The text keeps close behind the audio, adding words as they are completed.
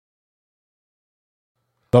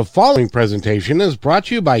The following presentation is brought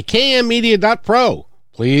to you by kmmedia.pro.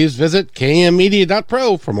 Please visit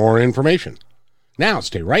kmmedia.pro for more information. Now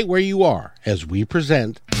stay right where you are as we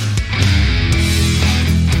present.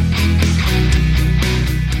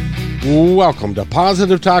 Welcome to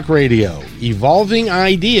Positive Talk Radio, evolving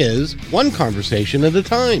ideas, one conversation at a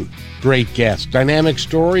time. Great guests, dynamic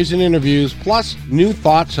stories and interviews, plus new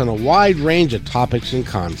thoughts on a wide range of topics and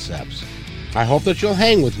concepts. I hope that you'll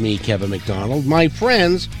hang with me, Kevin McDonald, my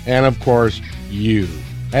friends, and of course, you.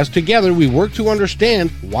 As together we work to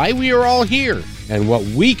understand why we are all here and what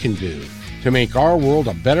we can do to make our world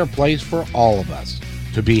a better place for all of us.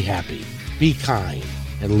 To be happy, be kind,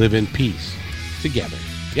 and live in peace together.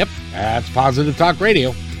 Yep, that's Positive Talk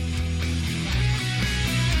Radio.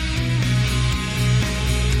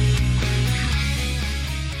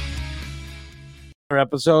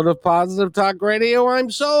 Episode of Positive Talk Radio. I'm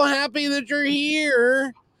so happy that you're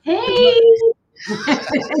here. Hey!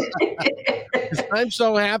 I'm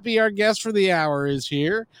so happy our guest for the hour is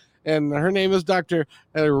here, and her name is Dr.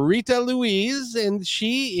 Rita Louise, and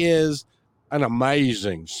she is an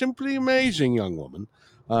amazing, simply amazing young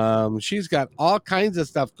woman. She's got all kinds of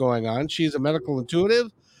stuff going on. She's a medical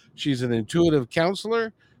intuitive. She's an intuitive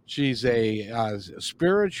counselor. She's a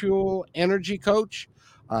spiritual energy coach.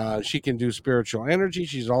 She can do spiritual energy.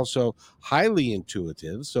 She's also highly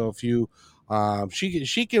intuitive. So if you,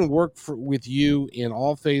 she can work with you in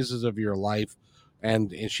all phases of your life,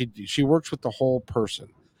 and she works with the whole person,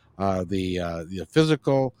 the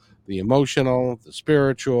physical, the emotional, the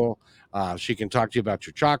spiritual. She can talk to you about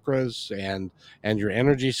your chakras and your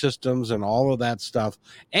energy systems and all of that stuff.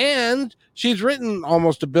 And she's written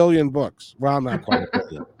almost 1 billion books. Well, not quite 1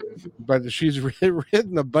 billion. But she's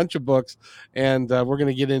written a bunch of books, and we're going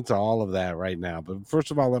to get into all of that right now. But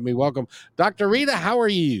first of all, let me welcome Dr. Rita. How are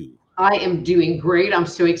you? I am doing great. I'm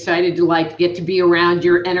so excited to get to be around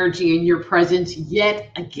your energy and your presence yet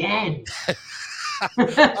again.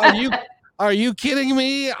 Are you kidding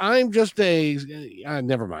me? I'm just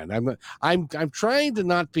never mind. I'm trying to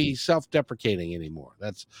not be self-deprecating anymore.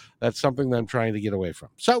 That's something that I'm trying to get away from.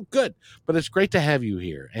 So good, but it's great to have you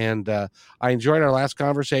here. And I enjoyed our last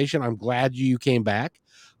conversation. I'm glad you came back.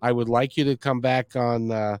 I would like you to come back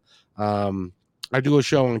on. I do a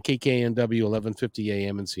show on KKNW 1150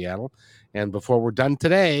 AM in Seattle, and before we're done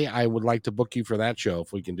today, I would like to book you for that show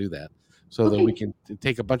if we can do that. So that we can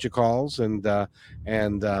take a bunch of calls and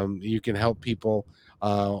you can help people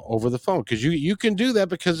over the phone, because you can do that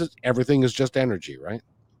because everything is just energy, right?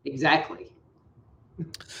 Exactly.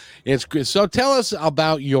 It's good. So tell us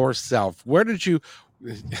about yourself. Where did you?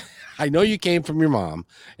 I know you came from your mom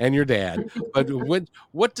and your dad, but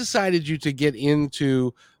what decided you to get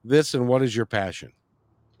into this, and what is your passion?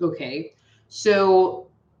 Okay, so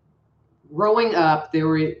growing up, there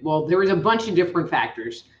was a bunch of different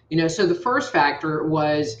factors. So the first factor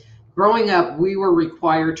was growing up, we were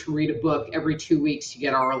required to read a book every 2 weeks to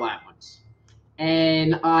get our allowance.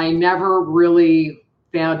 And I never really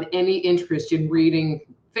found any interest in reading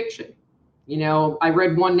fiction. I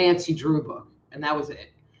read one Nancy Drew book, and that was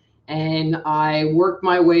it. And I worked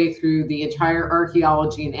my way through the entire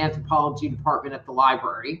archaeology and anthropology department at the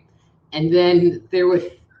library. And then it was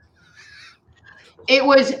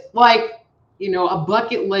like, a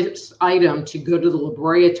bucket list item to go to the La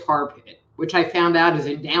Brea Tar Pit, which I found out is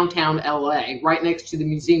in downtown LA, right next to the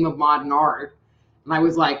Museum of Modern Art. And I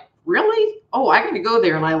was like, really? Oh, I got to go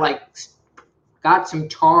there. And I got some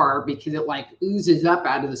tar because it oozes up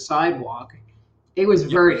out of the sidewalk. It was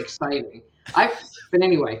very exciting. But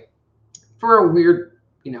anyway, for a weird,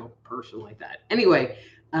 person like that. Anyway,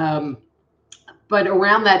 but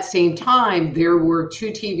around that same time, there were 2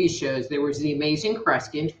 TV shows. There was The Amazing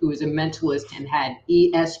Kreskin, who was a mentalist and had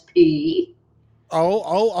ESP.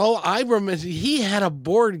 I remember. He had a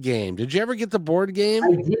board game. Did you ever get the board game?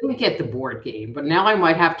 I didn't get the board game, but now I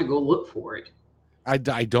might have to go look for it. I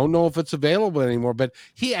don't know if it's available anymore, but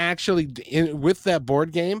he actually, with that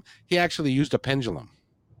board game, he actually used a pendulum.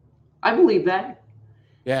 I believe that.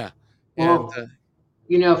 Yeah. Well, and,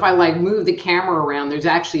 if I move the camera around, there's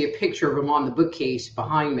actually a picture of him on the bookcase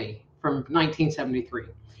behind me from 1973.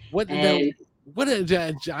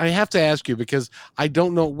 I have to ask you, because I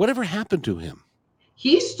don't know, whatever happened to him?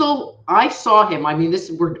 I saw him. I mean,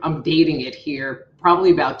 I'm dating it here,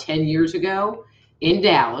 probably about 10 years ago in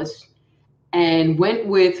Dallas, and went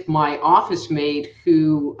with my office mate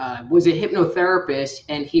who was a hypnotherapist,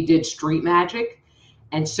 and he did street magic.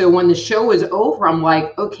 And so when the show was over, I'm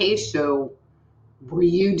like, okay, so were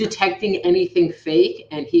you detecting anything fake?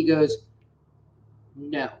 And he goes,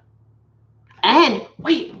 no. And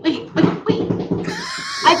wait.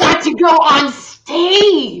 I got to go on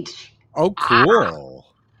stage. Oh, cool.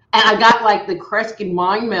 And I got like the Kreskin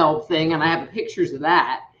mind meld thing, and I have pictures of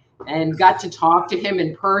that, and got to talk to him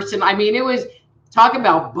in person. I mean, it was talk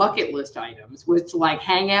about bucket list items. Was to like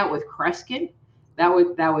hang out with Kreskin. That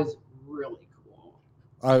was really cool.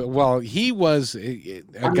 Well, he was a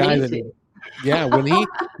guy that, Amazing. yeah, when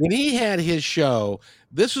he had his show,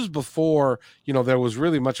 this was before, there was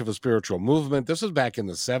really much of a spiritual movement. This was back in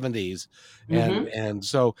the 70s, and Hmm. and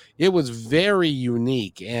so it was very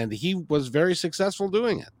unique, and he was very successful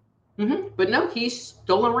doing it. But no, he's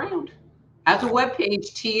still around. Has a I,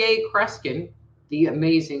 webpage, T.A. Kreskin, the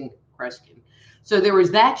amazing Kreskin. So there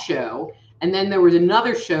was that show. And then there was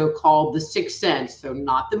another show called The Sixth Sense. So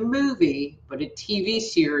not the movie, but a TV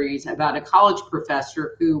series about a college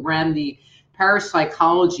professor who ran the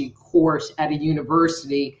parapsychology course at a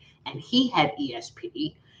university. And he had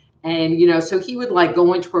ESP. And, so he would like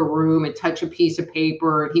go into a room and touch a piece of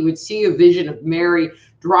paper. And he would see a vision of Mary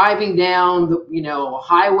driving down the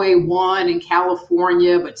Highway 1 in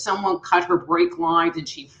California, but someone cut her brake lines and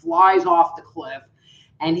she flies off the cliff.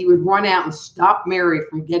 And he would run out and stop Mary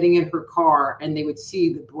from getting in her car, and they would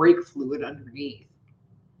see the brake fluid underneath.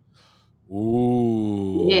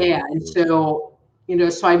 ooh, Yeah, and so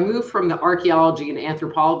I moved from the archaeology and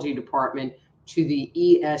anthropology department to the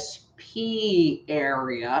ESP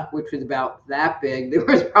area, which was about that big. There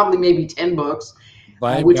was probably maybe 10 books,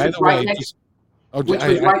 by which by was the right way, next just oh, which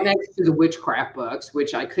was right next to the witchcraft books,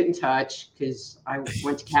 which I couldn't touch because I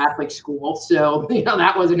went to Catholic school, so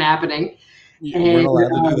that wasn't happening. you weren't And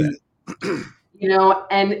allowed to do that.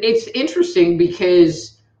 and it's interesting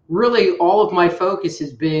because really all of my focus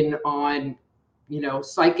has been on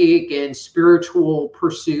psychic and spiritual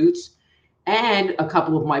pursuits, and a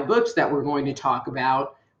couple of my books that we're going to talk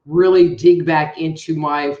about really dig back into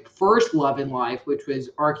my first love in life, which was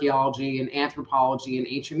archaeology and anthropology and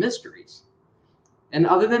ancient mysteries. And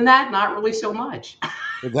other than that, not really so much.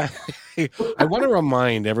 That, I want to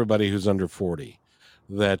remind everybody who's under 40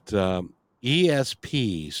 that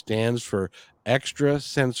ESP stands for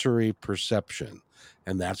extrasensory perception.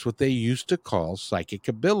 And that's what they used to call psychic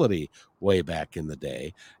ability way back in the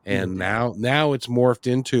day. No And doubt. now it's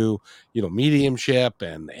morphed into, mediumship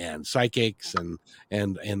and psychics and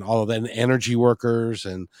all of that, and energy workers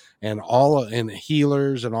and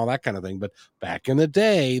healers and all that kind of thing. But back in the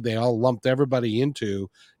day, they all lumped everybody into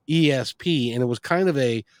ESP, and it was kind of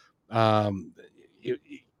um, it,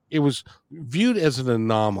 it was viewed as an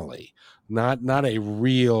anomaly, not a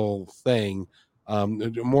real thing,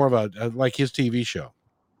 more of a like his TV show.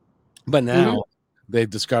 But Hmm. now they've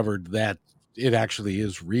discovered that it actually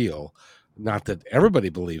is real. Not that everybody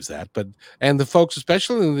believes that, but and the folks,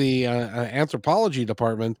 especially in the anthropology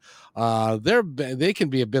department, they can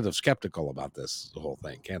be a bit of skeptical about this the whole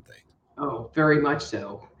thing, can't they? Oh, very much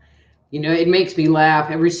so. It makes me laugh.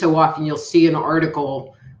 Every so often, you'll see an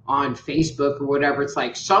article on Facebook or whatever. It's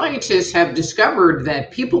like scientists have discovered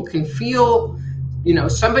that people can feel,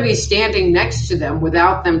 somebody standing next to them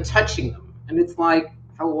without them touching them. And it's like,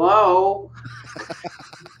 hello,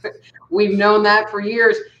 we've known that for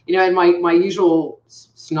years. And my usual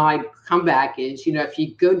snide comeback is, if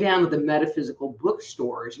you go down to the metaphysical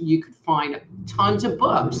bookstores, you could find tons of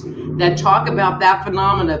books that talk about that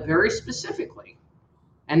phenomena very specifically.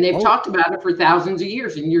 And they've Oh, talked about it for thousands of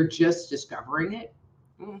years, and you're just discovering it.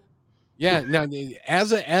 Mm. yeah. Now,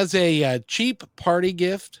 as a cheap party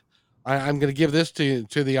gift, I'm going to give this to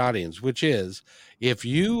the audience, which is if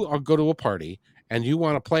you go to a party and you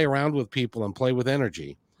want to play around with people and play with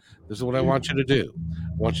energy, this is what I want you to do.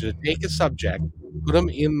 I want you to take a subject, put them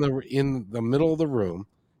in the middle of the room,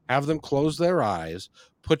 have them close their eyes,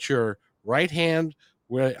 put your right hand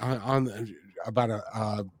where on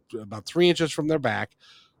about 3 inches from their back,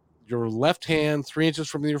 your left hand 3 inches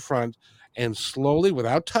from your front, and slowly,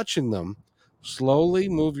 without touching them, slowly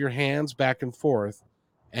move your hands back and forth.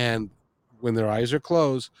 And when their eyes are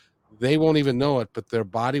closed, they won't even know it, but their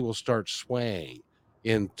body will start swaying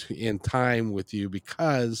in time with you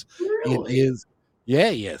because it Really? is. Yeah,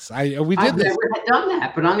 yes, I we I've did this. never done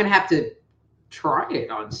that, but I'm going to have to try it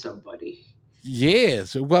on somebody.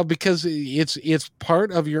 Yes, well, because it's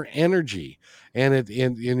part of your energy, and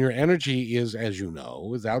and your energy is, as you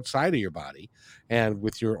know, is outside of your body, and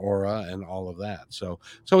with your aura and all of that. So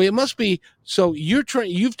it must be. So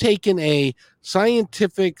you've taken a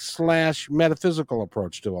scientific slash metaphysical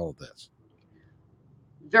approach to all of this.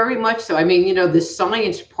 Very much so. I mean, the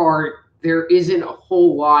science part, there isn't a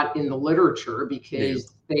whole lot in the literature No.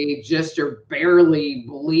 because they just are barely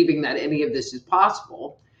believing that any of this is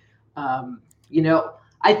possible. Um, you know,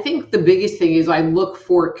 I think the biggest thing is I look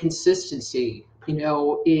for consistency,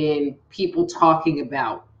 in people talking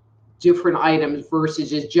about different items versus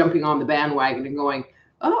just jumping on the bandwagon and going,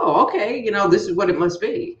 oh, okay, this is what it must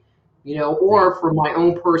be, Right. or from my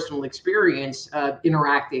own personal experience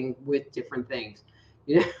interacting with different things.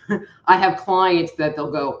 I have clients that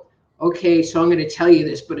they'll go, okay, so I'm going to tell you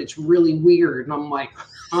this, but it's really weird. And I'm like,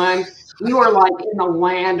 you are like in the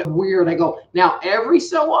land of weird. I go, now, every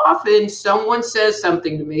so often, someone says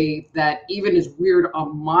something to me that even is weird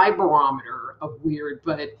on my barometer of weird,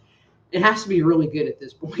 but it has to be really good at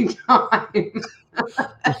this point in time.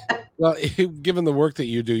 Well, given the work that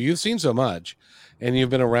you do, you've seen so much, and you've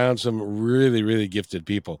been around some really, really gifted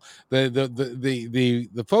people.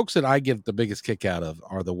 The folks that I get the biggest kick out of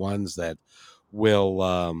are the ones that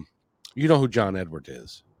will, you know who John Edward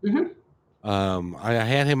is. Mhm. I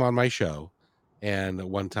had him on my show, and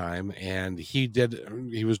one time, and he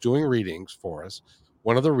was doing readings for us.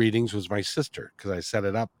 One of the readings was my sister because I set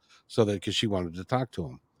it up so that because she wanted to talk to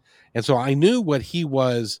him. And so I knew what he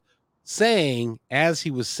was saying as he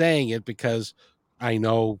was saying it because I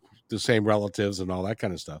know the same relatives and all that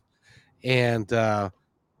kind of stuff. And there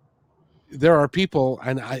are people,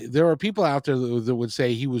 there are people out there that would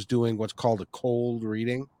say he was doing what's called a cold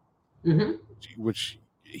reading, Mhm. which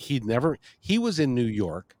he was in New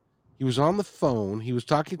York. He was on the phone. He was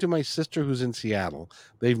talking to my sister who's in Seattle.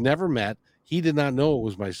 They've never met. He did not know it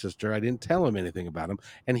was my sister. I didn't tell him anything about him.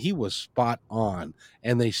 And he was spot on.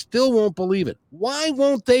 And they still won't believe it. Why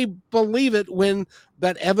won't they believe it when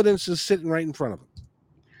that evidence is sitting right in front of them?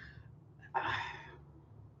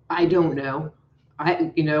 I don't know.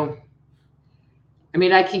 I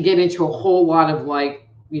mean, I can get into a whole lot of like,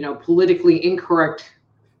 politically incorrect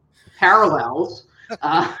parallels,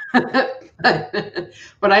 but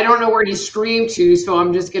I don't know where to stream to, so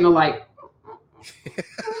I'm just gonna like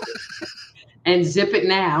and zip it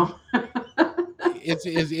now.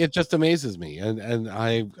 It just amazes me. And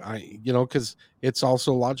I because it's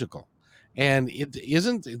also logical. And it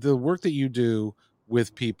isn't the work that you do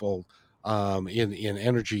with people in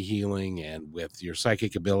energy healing and with your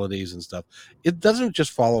psychic abilities and stuff. It doesn't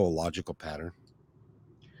just follow a logical pattern.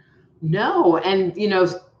 No, and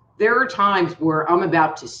there are times where I'm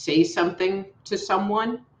about to say something to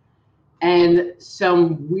someone, and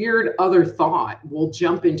some weird other thought will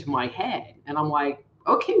jump into my head, and I'm like,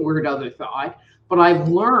 okay, weird other thought, but I've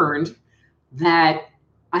learned that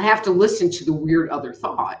I have to listen to the weird other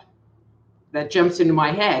thought that jumps into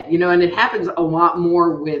my head, and it happens a lot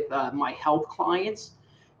more with my health clients,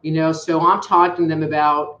 so I'm talking to them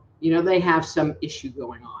about, they have some issue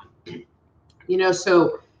going on,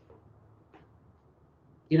 so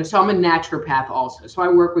so I'm a naturopath also. So I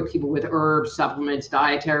work with people with herbs, supplements,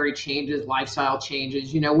 dietary changes, lifestyle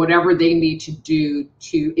changes, whatever they need to do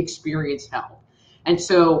to experience health. And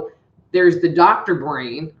so there's the doctor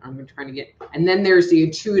brain, I'm trying to get, and then there's the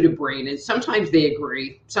intuitive brain. And sometimes they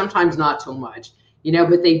agree, sometimes not so much,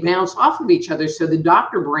 but they bounce off of each other. So the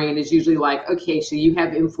doctor brain is usually like, okay, so you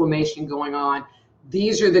have inflammation going on.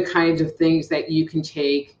 These are the kinds of things that you can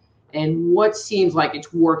take and what seems like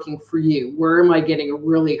it's working for you. Where am I getting a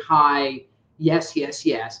really high yes, yes,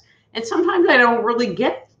 yes? And sometimes I don't really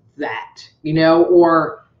get that,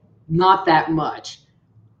 or not that much.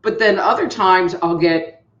 But then other times I'll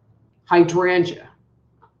get hydrangea.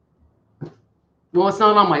 Well, it's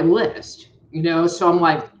not on my list, so I'm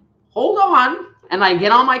like, hold on. And I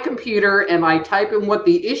get on my computer and I type in what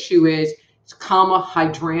the issue is. It's comma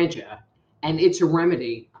hydrangea, and it's a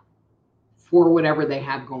remedy for whatever they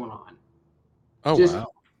have going on. Oh, Just,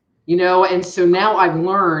 wow. and so now I've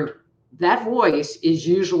learned that voice is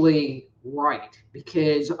usually right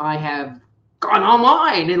because I have gone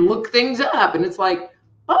online and looked things up, and it's like,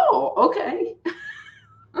 oh, okay.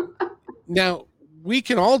 Now, we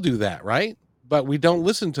can all do that, right? But we don't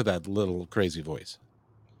listen to that little crazy voice.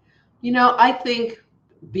 I think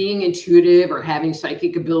being intuitive or having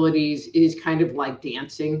psychic abilities is kind of like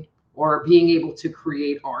dancing or being able to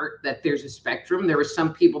create art, that there's a spectrum. There are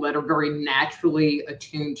some people that are very naturally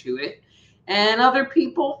attuned to it, and other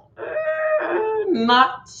people,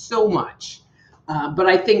 not so much. But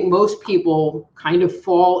I think most people kind of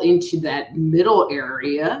fall into that middle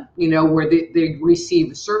area, where they receive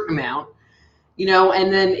a certain amount,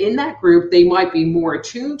 and then in that group, they might be more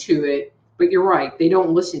attuned to it. But you're right, they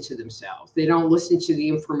don't listen to themselves. They don't listen to the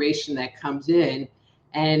information that comes in.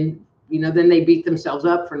 And, then they beat themselves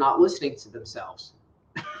up for not listening to themselves.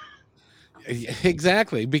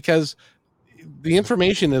 Exactly, because the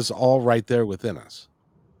information is all right there within us.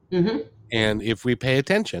 Mm-hmm. And if we pay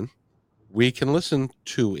attention, we can listen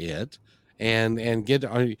to it and get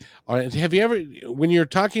have you ever, when you're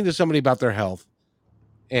talking to somebody about their health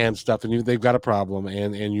and stuff, and they've got a problem,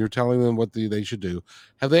 and you're telling them what they should do,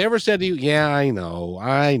 have they ever said to you, yeah, I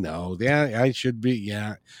know, yeah, I should be,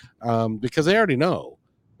 yeah, because they already know.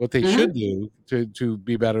 what they Mhm. should do to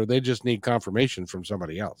be better. They just need confirmation from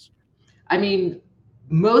somebody else. I mean,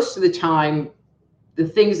 most of the time, the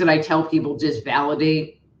things that I tell people just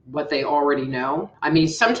validate what they already know. I mean,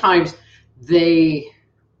 sometimes they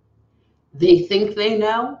they think they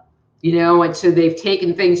know, and so they've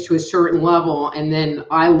taken things to a certain level, and then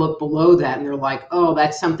I look below that, and they're like, "Oh,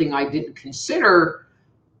 that's something I didn't consider,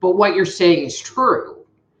 but what you're saying is true."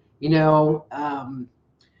 You know,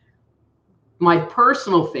 my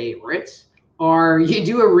personal favorites are you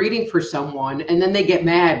do a reading for someone, and then they get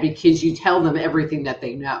mad because you tell them everything that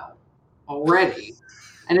they know already.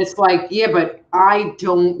 And it's like, yeah, but I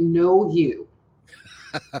don't know you.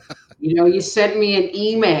 You sent me an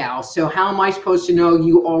email. So how am I supposed to know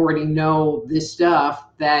you already know this stuff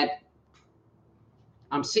that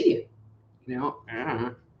I'm seeing? I don't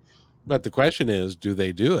know. But the question is, do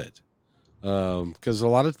they do it? Because a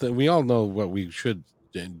lot of we all know what we should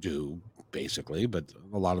do, basically, but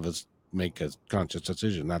a lot of us make a conscious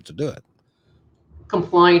decision not to do it.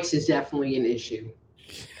 Compliance is definitely an issue.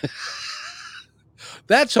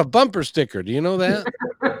 That's a bumper sticker. Do you know that?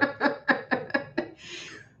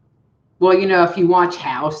 Well, if you watch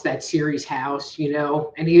House, that series House, and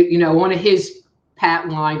one of his pat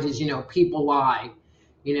lines is, people lie,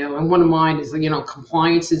 and one of mine is,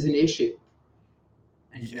 compliance is an issue.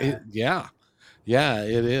 And, Yeah. Yeah,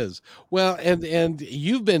 it is. Well, and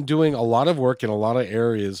you've been doing a lot of work in a lot of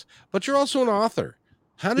areas, but you're also an author.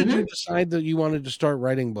 How did you Mhm. decide that you wanted to start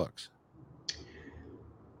writing books?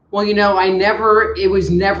 Well, it was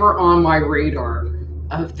never on my radar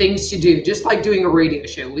of things to do, just like doing a radio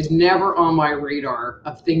show. It was never on my radar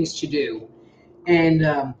of things to do. And,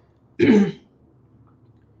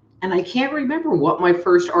 and I can't remember what my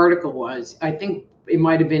first article was. I think it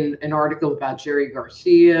might have been an article about Jerry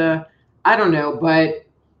Garcia. I don't know, but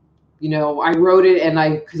I wrote it,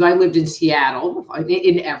 and because I lived in Seattle,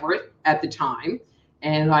 in Everett at the time,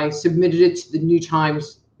 and I submitted it to the New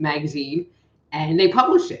Times magazine, and they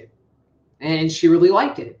published it, and she really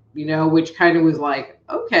liked it, which kind of was like,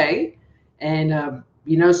 okay, and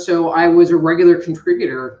so I was a regular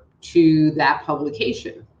contributor to that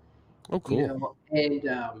publication, Oh, cool. and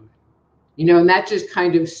and that just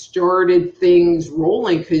kind of started things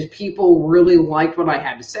rolling because people really liked what I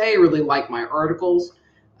had to say, really liked my articles.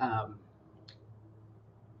 Um,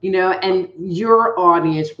 and your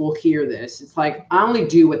audience will hear this. It's like I only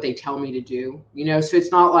do what they tell me to do, so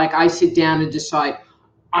it's not like I sit down and decide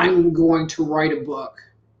I'm going to write a book.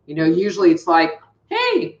 Usually it's like,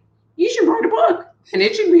 hey, you should write a book and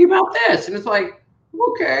it should be about this. And it's like,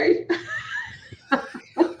 okay.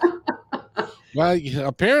 Well,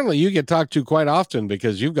 apparently you get talked to quite often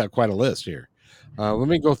because you've got quite a list here. Let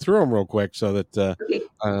me go through them real quick so that the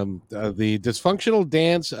dysfunctional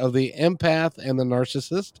dance of the empath and the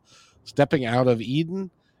narcissist, stepping out of Eden,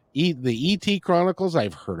 the ET Chronicles.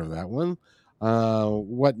 I've heard of that one.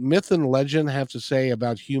 What myth and legend have to say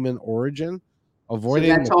about human origin, So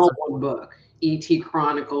avoiding that's all one book. E.T.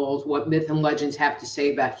 Chronicles, What Myth and Legends Have to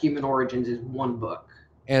Say About Human Origins is one book.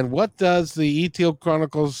 and what does the ET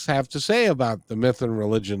Chronicles have to say about the myth and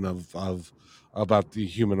religion of about the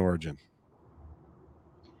human origin?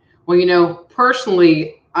 Well,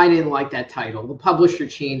 personally, I didn't like that title. The publisher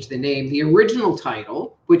changed the name. The original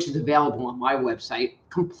title, which is available on my website,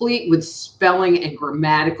 complete with spelling and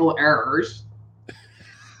grammatical errors,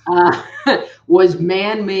 uh, was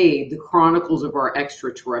Man-Made, The Chronicles of Our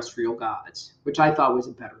Extraterrestrial Gods, which I thought was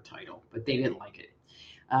a better title, but they didn't like it.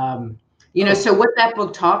 So what that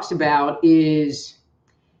book talks about is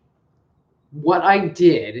what I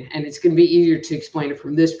did, and it's going to be easier to explain it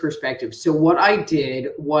from this perspective. So what I did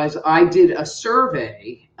was I did a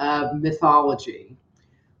survey of mythology,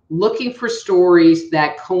 looking for stories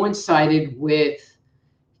that coincided with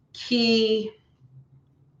key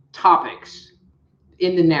topics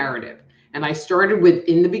in the narrative. And I started with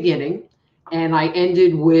in the beginning, and I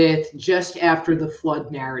ended with just after the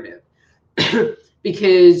flood narrative.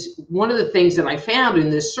 Because one of the things that I found in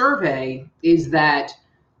this survey is that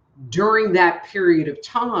during that period of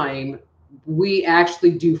time, we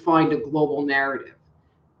actually do find a global narrative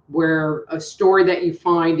where a story that you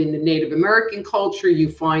find in the Native American culture,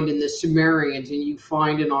 you find in the Sumerians, and you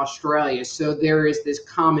find in Australia. So there is this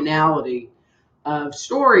commonality of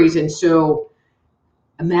stories. And so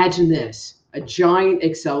imagine this, a giant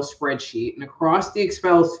Excel spreadsheet, and across the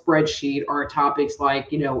Excel spreadsheet are topics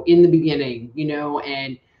like, in the beginning,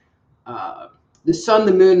 and the sun,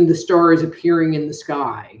 the moon, and the stars appearing in the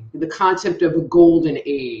sky, the concept of a golden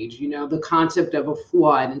age, the concept of a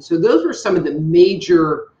flood. And so those were some of the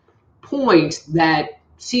major points that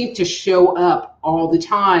seem to show up all the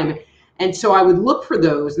time. And so I would look for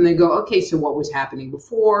those and then go, okay, so what was happening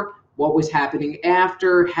before? What was happening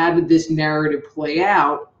after? How did this narrative play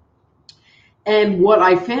out? And what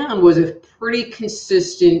I found was a pretty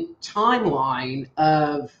consistent timeline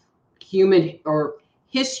of human or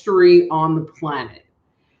history on the planet.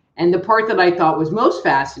 And the part that I thought was most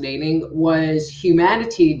fascinating was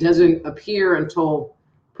humanity doesn't appear until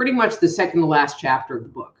pretty much the second to last chapter of the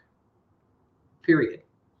book. Period.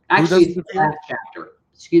 Actually, it's the last chapter.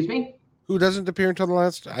 Excuse me? Who doesn't appear until the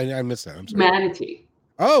last? I missed that. I'm sorry. Humanity.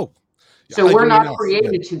 Oh. So we're not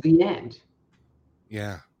created to the end.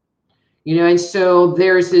 Yeah. And so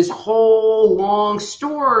there's this whole long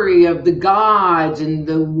story of the gods and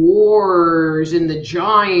the wars and the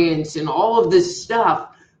giants and all of this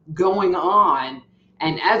stuff going on.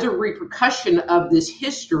 And as a repercussion of this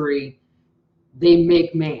history, they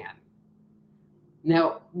make man.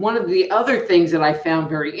 Now, one of the other things that I found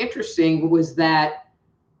very interesting was that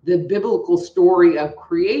the biblical story of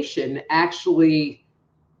creation actually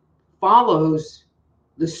follows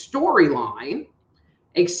the storyline,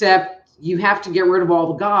 except you have to get rid of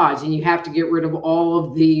all the gods and you have to get rid of all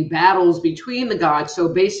of the battles between the gods. So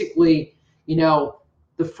basically,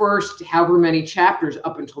 the first however many chapters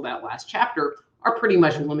up until that last chapter are pretty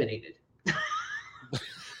much eliminated.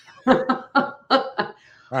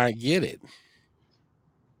 I get it.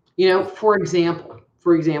 For example,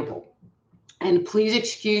 and please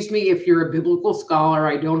excuse me if you're a biblical scholar,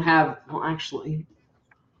 I don't have, well, actually,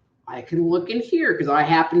 I can look in here because I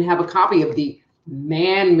happen to have a copy of the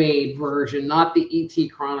man-made version, not the E.T.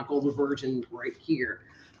 Chronicles version right here.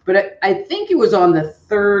 But I think it was on the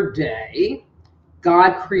third day,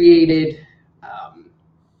 God created, all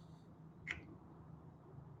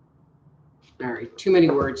right, too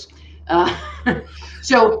many words.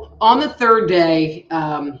 So on the third day,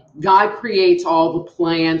 God creates all the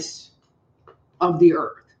plants of the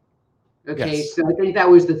earth. Okay, yes. So I think that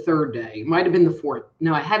was the third day. It might have been the fourth.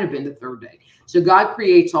 No, it had to have been the third day. So God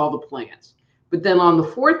creates all the plants. But then on the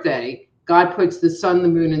fourth day, God puts the sun, the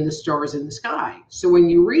moon, and the stars in the sky. So when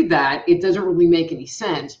you read that, it doesn't really make any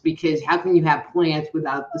sense because how can you have plants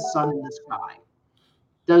without the sun in the sky?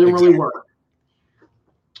 Doesn't really work.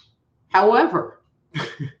 However,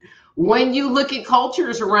 when you look at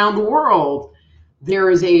cultures around the world,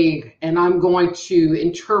 there is and I'm going to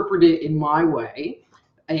interpret it in my way,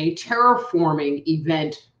 a terraforming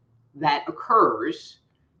event that occurs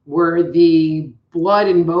where the blood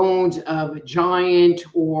and bones of a giant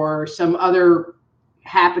or some other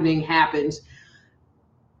happening happens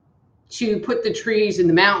to put the trees and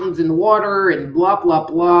the mountains and the water and blah, blah,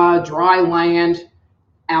 blah, dry land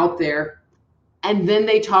out there. And then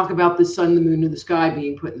they talk about the sun, the moon, and the sky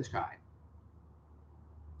being put in the sky.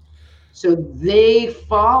 So they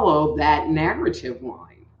follow that narrative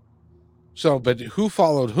line. So, but who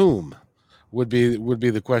followed whom would be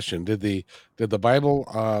the question. Did the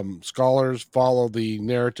Bible scholars follow the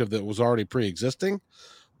narrative that was already pre-existing?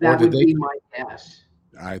 That would be my guess.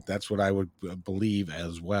 That's what I would believe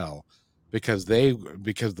as well, because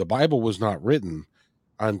the Bible was not written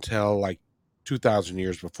until like 2,000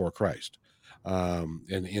 years before Christ, and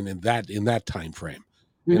in that time frame.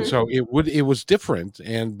 Mm-hmm. And so it was different,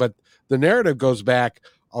 but the narrative goes back,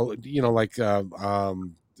 like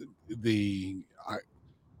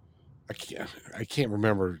I can't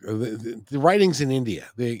remember the writings in India.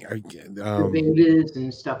 The Vedas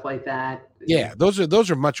and stuff like that. Yeah,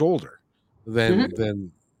 those are much older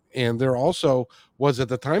than, and there also was at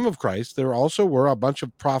the time of Christ. There also were a bunch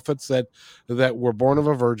of prophets that were born of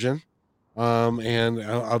a virgin, and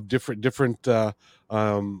of different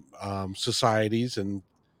societies and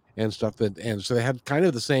stuff and so they had kind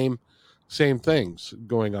of the same things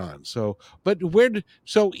going on. So, but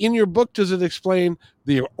so in your book, does it explain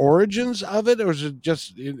the origins of it, or is it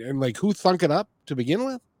just and like who thunk it up to begin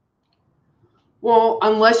with? Well,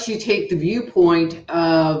 unless you take the viewpoint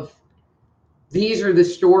of these are the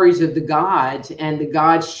stories of the gods, and the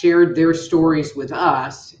gods shared their stories with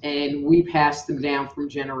us, and we passed them down from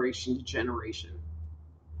generation to generation.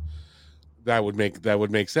 That would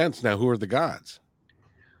make sense. Now, who are the gods?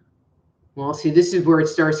 Well, see, this is where it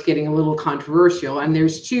starts getting a little controversial, and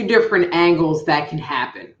there's two different angles that can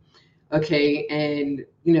happen. Okay, and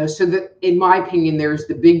so that in my opinion, there's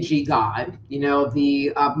the big G God,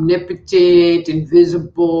 the omnipotent,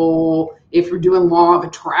 invisible. If you're doing law of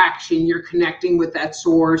attraction, you're connecting with that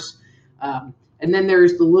source. And then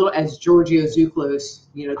there's the little, as Giorgio Tsoukalos,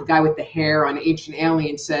 the guy with the hair on Ancient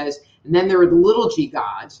Aliens says, and then there are the little G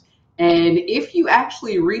gods. And if you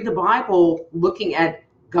actually read the Bible looking at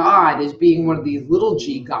God as being one of these little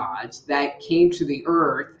G gods that came to the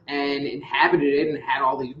earth and inhabited it and had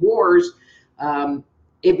all these wars,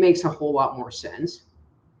 it makes a whole lot more sense.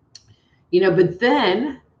 But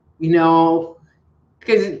then,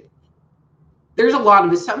 because there's a lot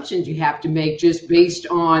of assumptions you have to make just based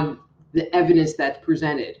on the evidence that's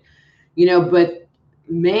presented, but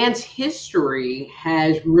man's history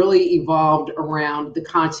has really evolved around the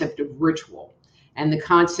concept of ritual and the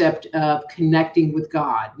concept of connecting with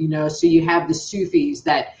God. So you have the Sufis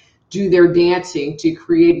that do their dancing to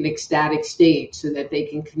create an ecstatic state so that they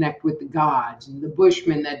can connect with the gods, and the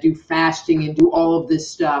Bushmen that do fasting and do all of this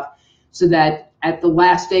stuff so that at the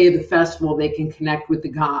last day of the festival they can connect with the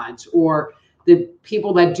gods, or the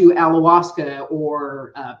people that do ayahuasca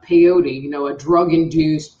or peyote, a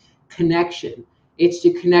drug-induced connection. It's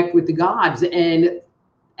to connect with the gods. And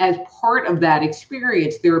as part of that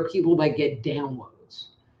experience, there are people that get downloads,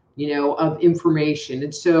 of information.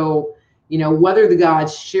 And so, whether the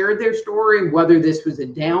gods shared their story, whether this was a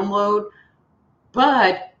download,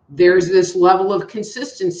 but there's this level of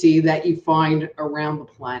consistency that you find around the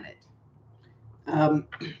planet. And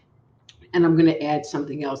I'm going to add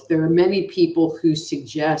something else. There are many people who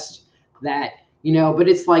suggest that, but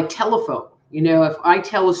it's like telephone. If I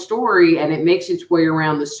tell a story and it makes its way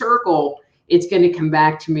around the circle, it's going to come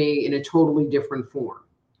back to me in a totally different form.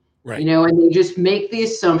 Right. And they just make the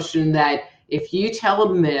assumption that if you tell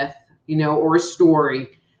a myth, or a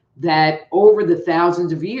story, that over the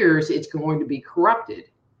thousands of years, it's going to be corrupted.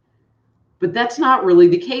 But that's not really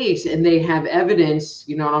the case. And they have evidence,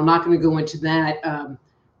 and I'm not going to go into that,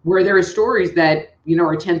 where there are stories that,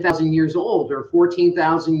 are 10,000 years old or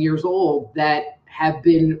 14,000 years old that have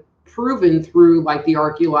been proven through like the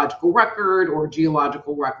archaeological record or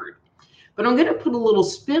geological record. But I'm going to put a little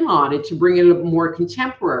spin on it to bring it up more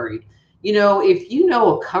contemporary. If you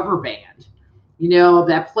know a cover band,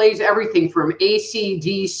 that plays everything from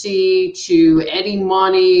AC/DC to Eddie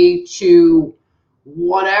Money to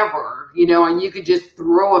whatever, and you could just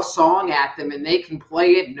throw a song at them and they can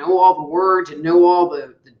play it, know all the words and know all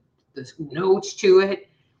the notes to it.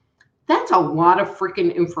 That's a lot of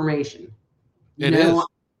freaking information. It is.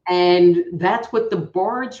 And that's what the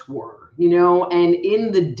bards were, and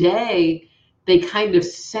in the day, they kind of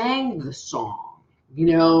sang the song,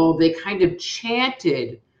 they kind of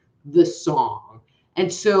chanted the song.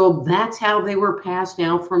 And so that's how they were passed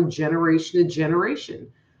down from generation to generation.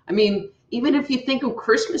 I mean, even if you think of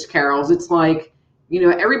Christmas carols, it's like,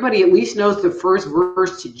 everybody at least knows the first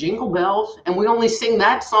verse to Jingle Bells, and we only sing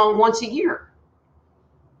that song once a year.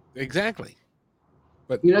 Exactly.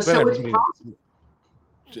 But so it's possible.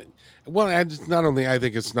 Well, I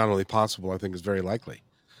think it's not only possible, I think it's very likely.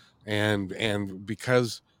 And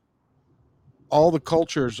because all the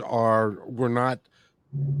cultures were not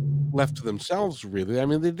left to themselves, really. I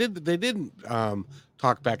mean, they didn't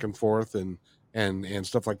talk back and forth and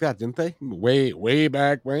stuff like that, didn't they? Way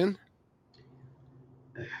back when.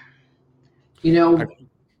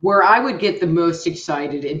 Where I would get the most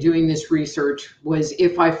excited in doing this research was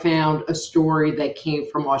if I found a story that came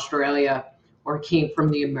from Australia or came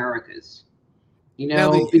from the Americas.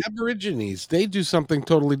 Now the Aborigines, they do something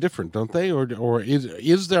totally different, don't they? Or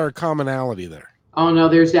is there a commonality there? Oh no,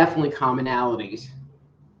 there's definitely commonalities.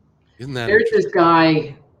 Isn't that there's this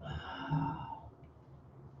guy,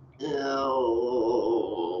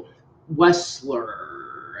 Wessler.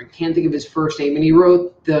 I can't think of his first name, and he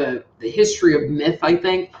wrote the History of Myth, I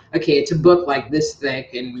think. Okay, it's a book like this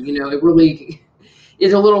thick, and it really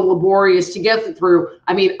is a little laborious to get through.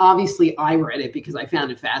 I mean, obviously, I read it because I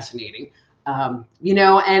found it fascinating.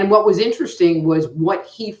 And what was interesting was what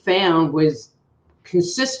he found was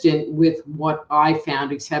consistent with what I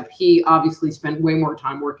found, except he obviously spent way more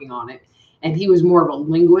time working on it, and he was more of a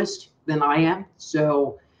linguist than I am.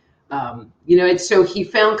 So, so he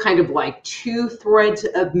found kind of like two threads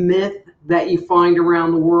of myth that you find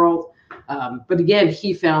around the world. But again,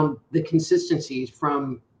 he found the consistencies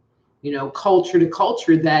from, culture to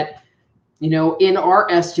culture that, in our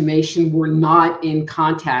estimation, we're not in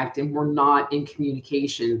contact and we're not in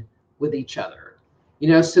communication with each other.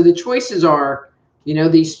 So the choices are,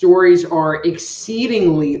 these stories are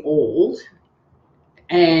exceedingly old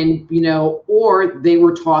and, or they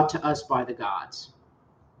were taught to us by the gods,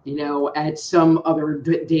 at some other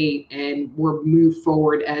date and were moved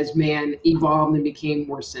forward as man evolved and became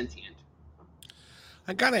more sentient.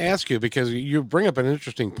 I got to ask you, because you bring up an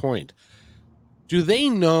interesting point. Do they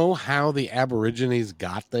know how the Aborigines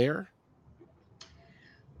got there?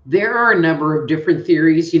 There are a number of different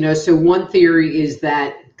theories, so one theory is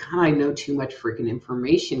that, God, I know too much freaking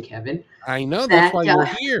information, Kevin. I know, that's why you're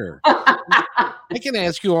here. I can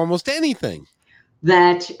ask you almost anything.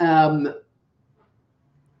 That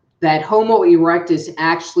Homo erectus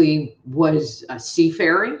actually was a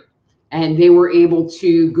seafaring, and they were able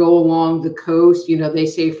to go along the coast, they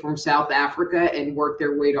say from South Africa, and work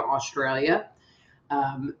their way to Australia.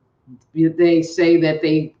 Um, they say that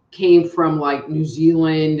they came from like New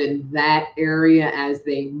Zealand and that area as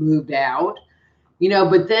they moved out,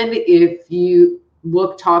 but then if you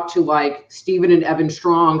talk to like Stephen and Evan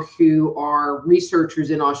Strong, who are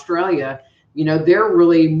researchers in Australia, they're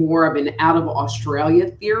really more of an out of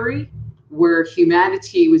Australia theory, where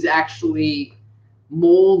humanity was actually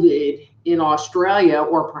molded in Australia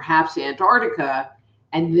or perhaps Antarctica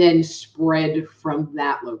and then spread from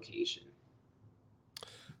that location.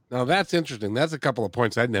 Now that's interesting. That's a couple of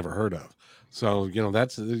points I'd never heard of. So,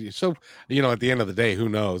 that's so, at the end of the day, who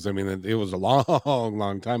knows? I mean, it was a long,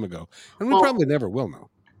 long time ago, and we probably never will know.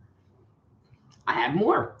 I have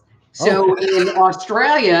more. So in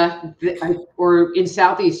Australia or in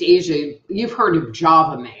Southeast Asia, you've heard of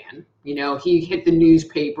Java Man. He hit the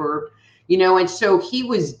newspaper, and so he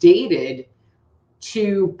was dated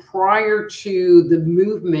to prior to the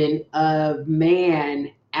movement of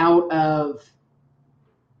man out of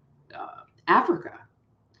Africa.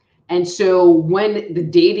 And so when the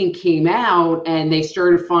dating came out and they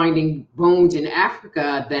started finding bones in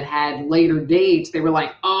Africa that had later dates, they were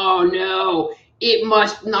like, oh no, it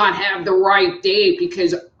must not have the right date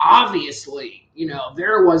because obviously,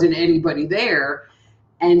 there wasn't anybody there.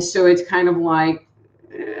 And so it's kind of like,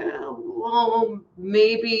 well,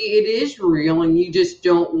 maybe it is real and you just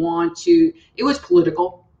don't want to. It was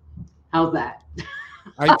political. How's that?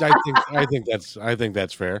 I think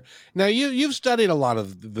that's fair. Now you've studied a lot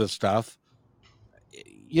of the stuff.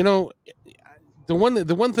 The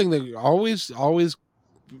one thing that always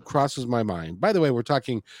crosses my mind. By the way, we're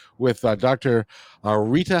talking with Dr.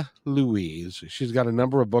 Rita Louise. She's got a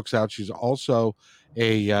number of books out. She's also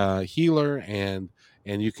a healer, and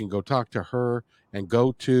you can go talk to her and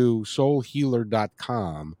go to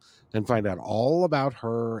soulhealer.com and find out all about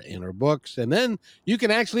her and her books. And then you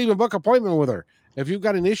can actually even book an appointment with her. If you've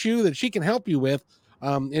got an issue that she can help you with,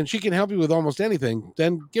 and she can help you with almost anything,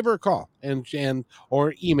 then give her a call and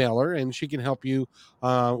or email her, and she can help you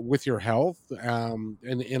with your health and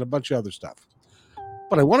a bunch of other stuff.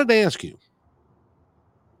 But I wanted to ask you,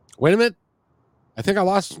 wait a minute. I think I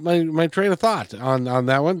lost my train of thought on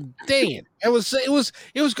that one. Dang it. It was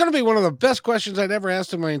going to be one of the best questions I'd ever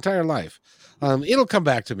asked in my entire life. It'll come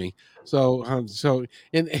back to me. So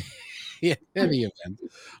in any event,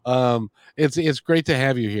 it's great to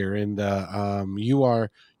have you here, and you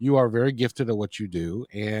are very gifted at what you do,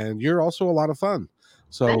 and you're also a lot of fun.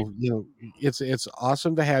 So it's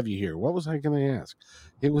awesome to have you here. What was I going to ask?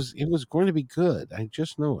 It was going to be good. I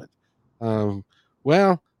just know it.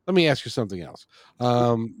 Well, let me ask you something else.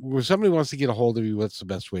 When somebody wants to get a hold of you, what's the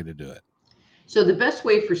best way to do it? So the best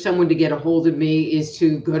way for someone to get a hold of me is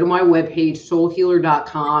to go to my webpage,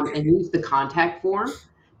 soulhealer.com, and use the contact form,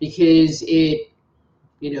 because it,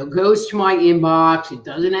 goes to my inbox. It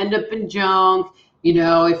doesn't end up in junk.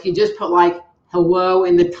 If you just put like hello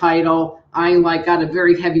in the title, I got a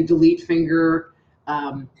very heavy delete finger.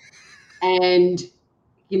 And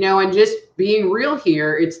just being real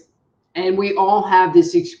here, and we all have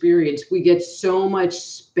this experience. We get so much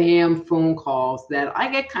spam phone calls that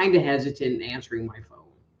I get kind of hesitant in answering my phone.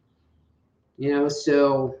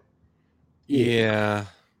 So. Yeah.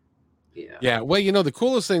 Well, the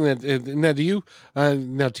coolest thing that now do you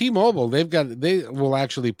now T-Mobile, they will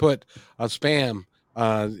actually put a spam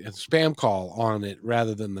call on it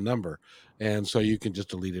rather than the number, and so you can just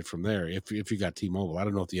delete it from there if you got T-Mobile. I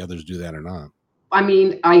don't know if the others do that or not. I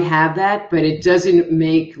mean, I have that, but it doesn't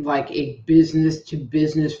make like a business to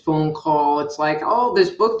business phone call. It's like, oh, this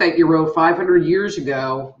book that you wrote 500 years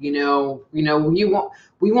ago, we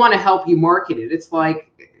want to help you market it. It's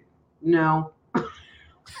like, no.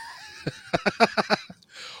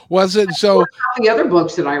 Was it so? The other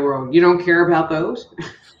books that I wrote, you don't care about those?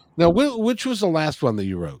 Now, which was the last one that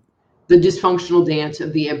you wrote? The Dysfunctional Dance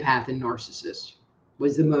of the Empath and Narcissist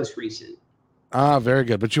was the most recent. Ah, very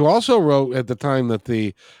good. But you also wrote at the time that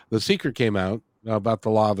the Secret came out about the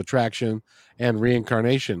law of attraction and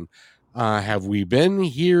reincarnation. Have we been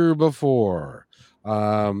here before?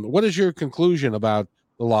 What is your conclusion about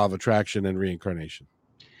the law of attraction and reincarnation?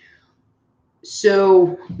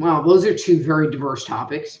 So, well, those are two very diverse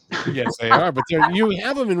topics. Yes, they are, but you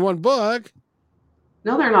have them in one book.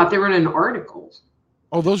 No, they're not. They're in articles.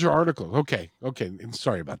 Oh, those are articles. Okay.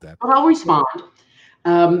 Sorry about that. But I'll respond.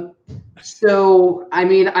 So, I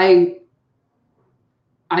mean, I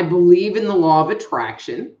believe in the law of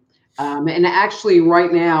attraction. And actually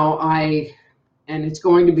right now and it's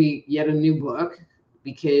going to be yet a new book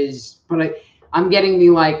I'm getting the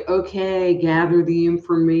like, okay, gather the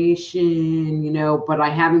information, but I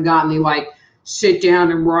haven't gotten the like, sit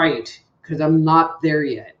down and write because I'm not there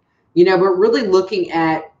yet, but really looking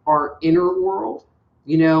at our inner world,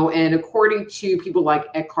 and according to people like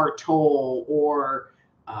Eckhart Tolle or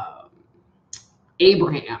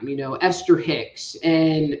Abraham, Esther Hicks.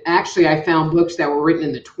 And actually, I found books that were written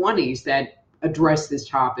in the 20s that address this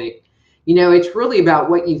topic. It's really about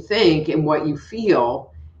what you think and what you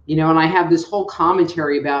feel, and I have this whole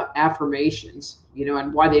commentary about affirmations,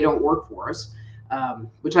 and why they don't work for us,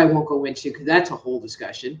 which I won't go into because that's a whole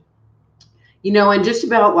discussion, and just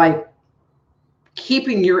about like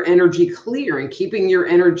keeping your energy clear and keeping your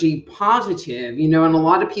energy positive, and a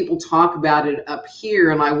lot of people talk about it up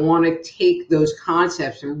here, and I want to take those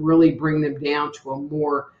concepts and really bring them down to a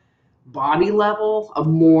more body level, a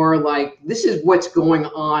more like, this is what's going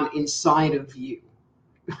on inside of you.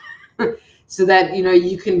 So that,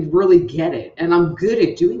 you can really get it. And I'm good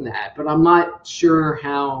at doing that, but I'm not sure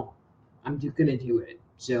how I'm going to do it.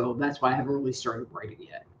 So that's why I haven't really started writing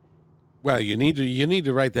yet. Well, you need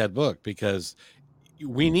to write that book, because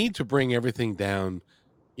we need to bring everything down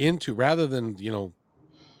into, rather than,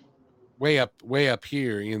 way up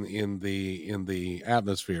here in the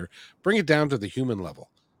atmosphere, bring it down to the human level,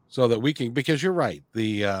 so that we can, because you're right,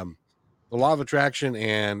 the law of attraction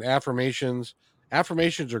and affirmations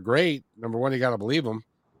are great. Number one, you got to believe them,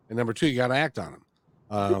 and number two, you got to act on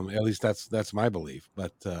them. At least that's my belief.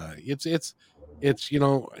 But it's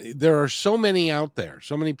there are so many out there,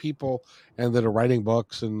 so many people, and that are writing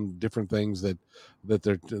books and different things that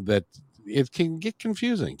it can get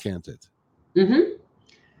confusing, can't it? Mm-hmm.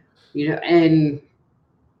 And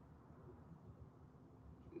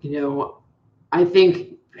I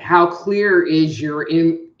think, how clear is your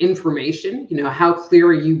information? How clear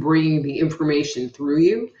are you bringing the information through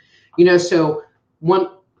you? So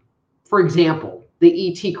for example, the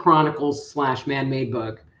E.T. Chronicles / Man-Made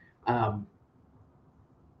book,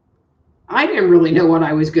 I didn't really know what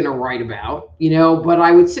I was going to write about, but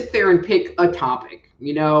I would sit there and pick a topic,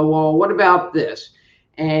 well, what about this?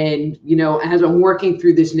 And, as I'm working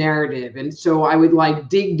through this narrative. And so I would like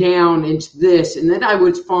dig down into this, and then I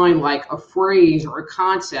would find like a phrase or a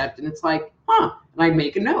concept, and it's like, and I'd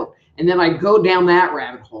make a note. And then I'd go down that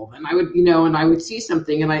rabbit hole, and I would, and I would see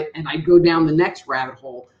something, and I'd go down the next rabbit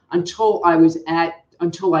hole until I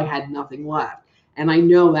had nothing left. And I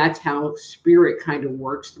know that's how spirit kind of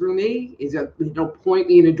works through me, is it'll point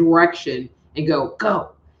me in a direction and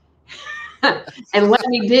go. And let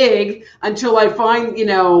me dig until I find,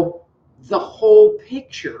 the whole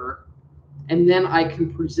picture, and then I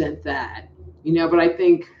can present that, but I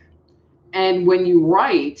think, and when you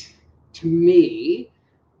write, to me,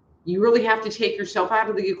 you really have to take yourself out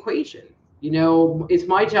of the equation. It's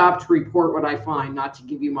my job to report what I find, not to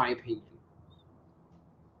give you my opinion.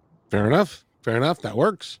 Fair enough. That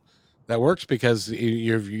works. Because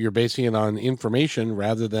you're basing it on information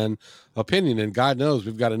rather than opinion. And God knows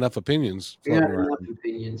we've got enough opinions floating around.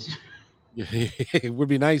 It would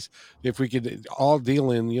be nice if we could all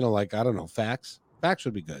deal in, like, I don't know, facts. Facts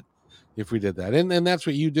would be good if we did that. And that's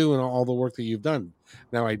what you do and all the work that you've done.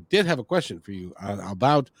 Now, I did have a question for you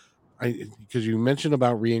because you mentioned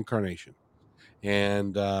about reincarnation.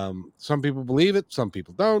 And some people believe it, some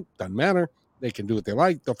people don't. Doesn't matter. They can do what they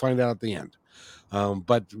like. They'll find out at the end.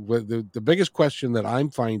 But the biggest question that I'm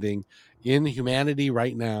finding in humanity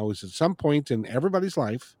right now is, at some point in everybody's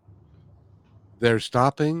life, they're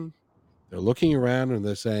stopping, they're looking around, and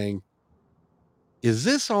they're saying, is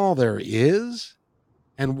this all there is?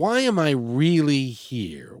 And why am I really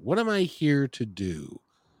here? What am I here to do?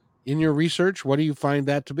 In your research, what do you find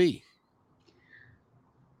that to be?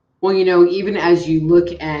 Well, even as you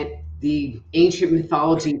look at the ancient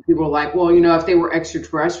mythology, people are like, well, if they were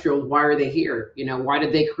extraterrestrials, why are they here? Why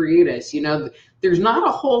did they create us? There's not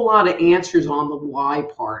a whole lot of answers on the why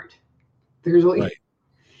part. There's right.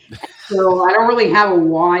 So I don't really have a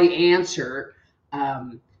why answer.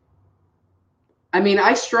 I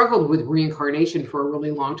struggled with reincarnation for a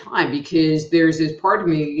really long time, because there's this part of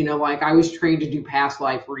me, like, I was trained to do past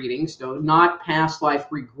life readings, so not past life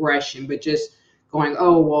regression, but just going,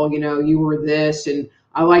 oh, well, you were this. And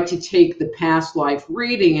I like to take the past life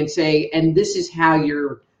reading and say, and this is how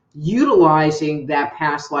you're utilizing that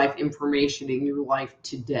past life information in your life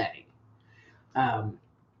today.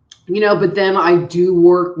 But then I do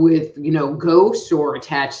work with, ghosts or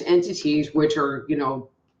attached entities, which are,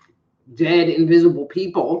 dead, invisible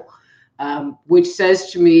people, which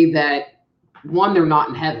says to me that, one, they're not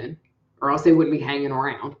in heaven, or else they wouldn't be hanging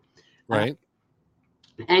around. Right.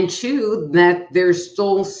 And two, that there's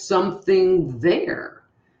still something there.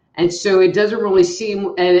 And so it doesn't really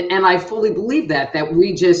seem, and I fully believe that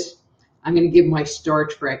we just, I'm going to give my Star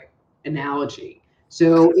Trek analogy.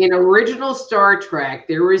 So in original Star Trek,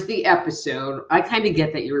 there was the episode, I kind of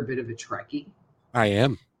get that you're a bit of a Trekkie. I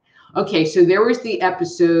am. Okay, so there was the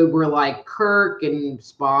episode where like Kirk and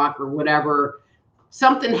Spock or whatever,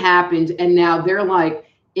 something happened, and now they're like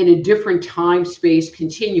in a different time space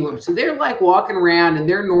continuum. So they're like walking around and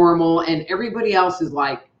they're normal, and everybody else is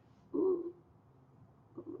like,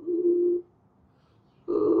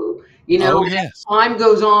 you know, yes. Time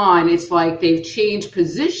goes on, it's like they've changed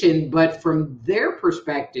position, but from their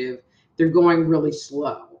perspective, they're going really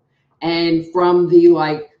slow. And from the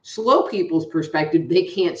like slow people's perspective, they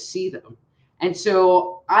can't see them. And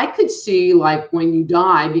so I could see like when you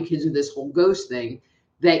die because of this whole ghost thing,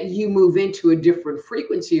 that you move into a different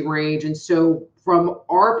frequency range. And so from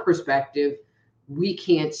our perspective, we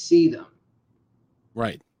can't see them.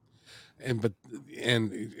 Right. And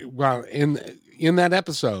well, in that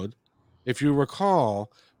episode, if you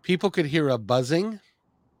recall, people could hear a buzzing.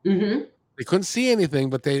 Mm-hmm. They couldn't see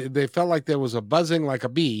anything, but they felt like there was a buzzing like a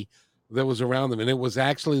bee that was around them. And it was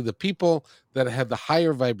actually the people that had the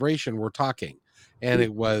higher vibration were talking. And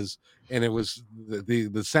it was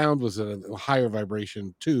the sound was a higher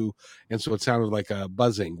vibration too. And so it sounded like a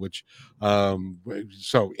buzzing, which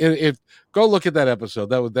so if go look at that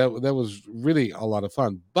episode, that was really a lot of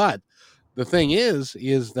fun. But the thing is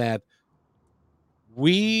that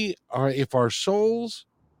we are, if our souls,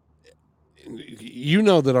 you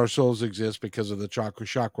know that our souls exist because of the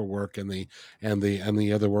chakra work and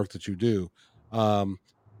the other work that you do.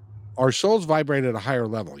 Our souls vibrate at a higher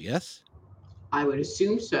level, yes? I would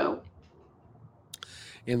assume so.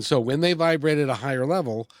 And so when they vibrate at a higher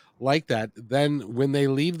level like that, then when they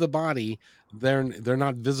leave the body, they're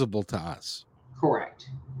not visible to us. Correct.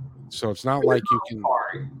 So it's not like you can,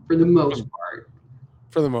 for the most part.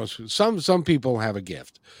 For the most, some people have a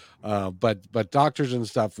gift, but doctors and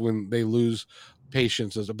stuff, when they lose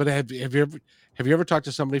patients, but have you ever talked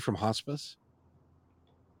to somebody from hospice?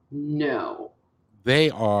 No. They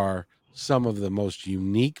are some of the most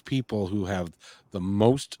unique people who have the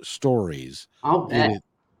most stories. I'll bet.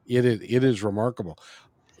 It is remarkable.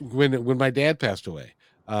 When my dad passed away,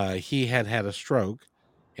 he had a stroke,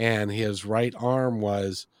 and his right arm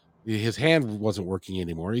his hand wasn't working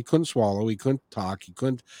anymore. He couldn't swallow, he couldn't talk,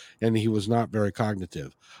 and he was not very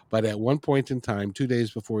cognitive. But at one point in time, 2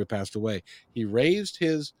 days before he passed away, he raised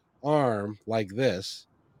his arm like this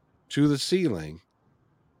to the ceiling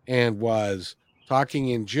and was talking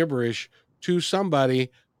in gibberish to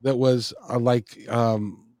somebody that was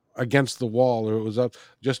against the wall, or it was up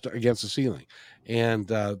just against the ceiling. And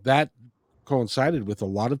that coincided with a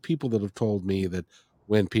lot of people that have told me that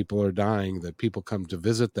when people are dying, that people come to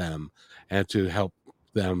visit them and to help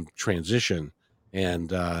them transition. And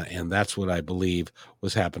that's what I believe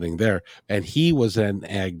was happening there. And he was an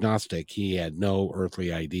agnostic. He had no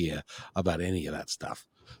earthly idea about any of that stuff.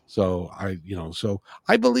 So I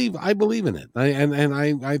believe in it.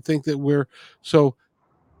 I think that so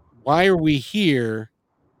why are we here?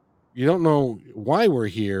 You don't know why we're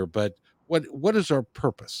here, but what is our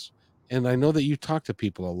purpose? And I know that you talk to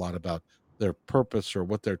people a lot about their purpose or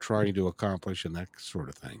what they're trying to accomplish and that sort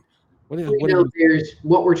of thing. There's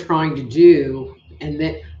what we're trying to do, and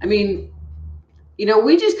that, I mean,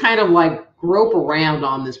 we just kind of like grope around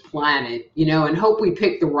on this planet, and hope we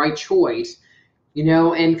pick the right choice,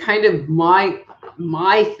 and kind of my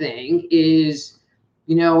thing is,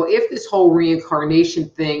 if this whole reincarnation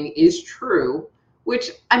thing is true, which,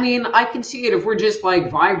 I mean, I can see it if we're just like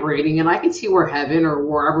vibrating, and I can see where heaven or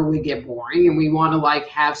wherever we get boring and we want to like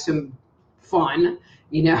have some fun,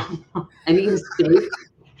 and eat a steak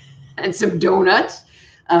and some donuts,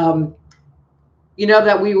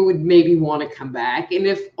 that we would maybe want to come back. And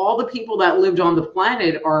if all the people that lived on the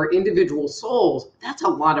planet are individual souls, that's a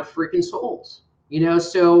lot of freaking souls,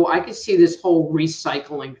 so I could see this whole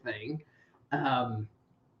recycling thing.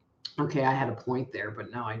 Okay, I had a point there,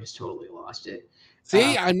 but now I just totally lost it.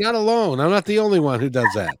 See, I'm not alone. I'm not the only one who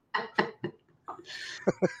does that.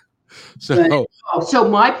 So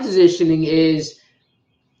my positioning is,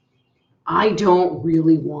 I don't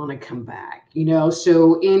really want to come back,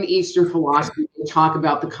 So in Eastern philosophy, they talk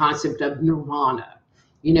about the concept of nirvana,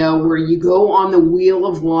 where you go on the wheel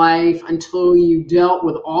of life until you dealt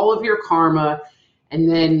with all of your karma. And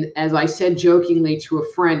then, as I said jokingly to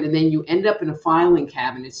a friend, and then you end up in a filing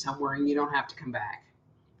cabinet somewhere and you don't have to come back.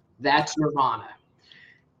 That's nirvana.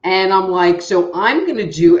 And I'm like, so I'm going to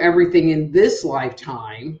do everything in this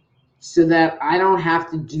lifetime so that I don't have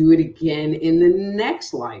to do it again in the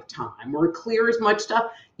next lifetime, or clear as much stuff.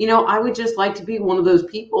 I would just like to be one of those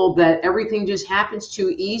people that everything just happens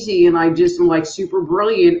too easy, and I just am like super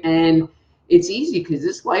brilliant, and it's easy, because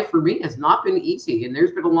this life for me has not been easy, and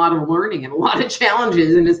there's been a lot of learning and a lot of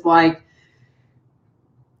challenges, and it's like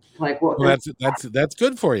well, that's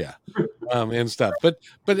good for you, and stuff. But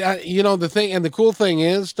the thing, and the cool thing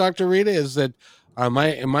is, Dr. Rita, is that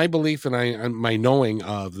my belief and my knowing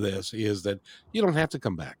of this is that you don't have to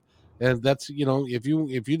come back. And that's, if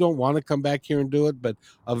you don't want to come back here and do it, but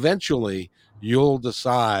eventually you'll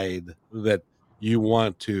decide that you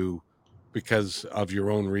want to, because of your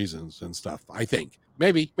own reasons and stuff. I think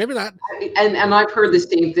maybe not. And I've heard the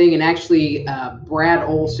same thing. And actually, Brad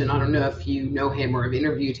Olson, I don't know if you know him or have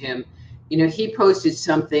interviewed him. He posted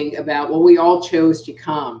something about, well, we all chose to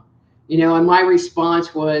come. And my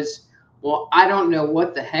response was, well, I don't know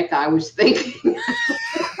what the heck I was thinking.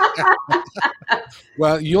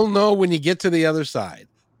 Well, you'll know when you get to the other side.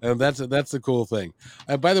 And that's the cool thing.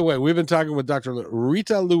 By the way, we've been talking with Dr.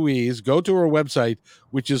 Rita Louise. Go to her website,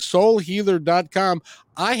 which is soulhealer.com.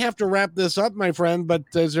 I have to wrap this up, my friend, but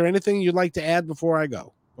is there anything you'd like to add before we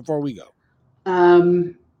go?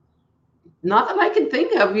 Not that I can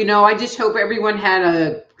think of. I just hope everyone had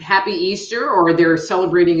a happy Easter, or they're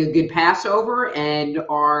celebrating a good Passover, and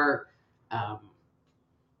are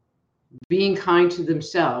being kind to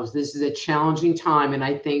themselves. This is a challenging time, and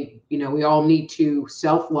I think we all need to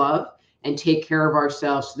self-love and take care of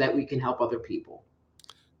ourselves so that we can help other people.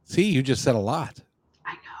 See, you just said a lot.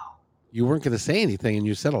 I know. You weren't going to say anything, and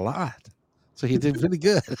you said a lot, so you did really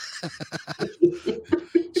good.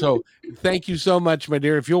 So thank you so much, my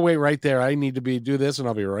dear. If you'll wait right there, I need to do this, and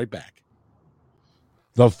I'll be right back.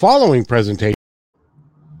 The following presentation.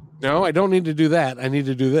 No, I don't need to do that. I need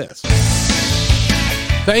to do this.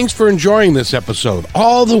 Thanks for enjoying this episode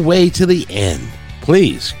all the way to the end.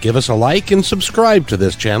 Please give us a like and subscribe to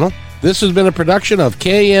this channel. This has been a production of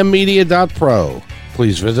kmmedia.pro.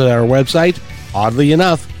 Please visit our website, oddly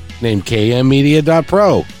enough, named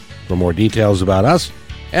kmmedia.pro, for more details about us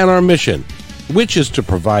and our mission, which is to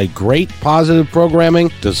provide great positive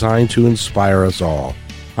programming designed to inspire us all.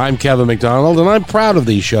 I'm Kevin McDonald, and I'm proud of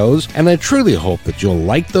these shows, and I truly hope that you'll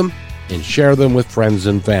like them and share them with friends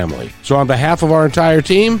and family. So on behalf of our entire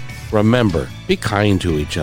team, remember, be kind to each other.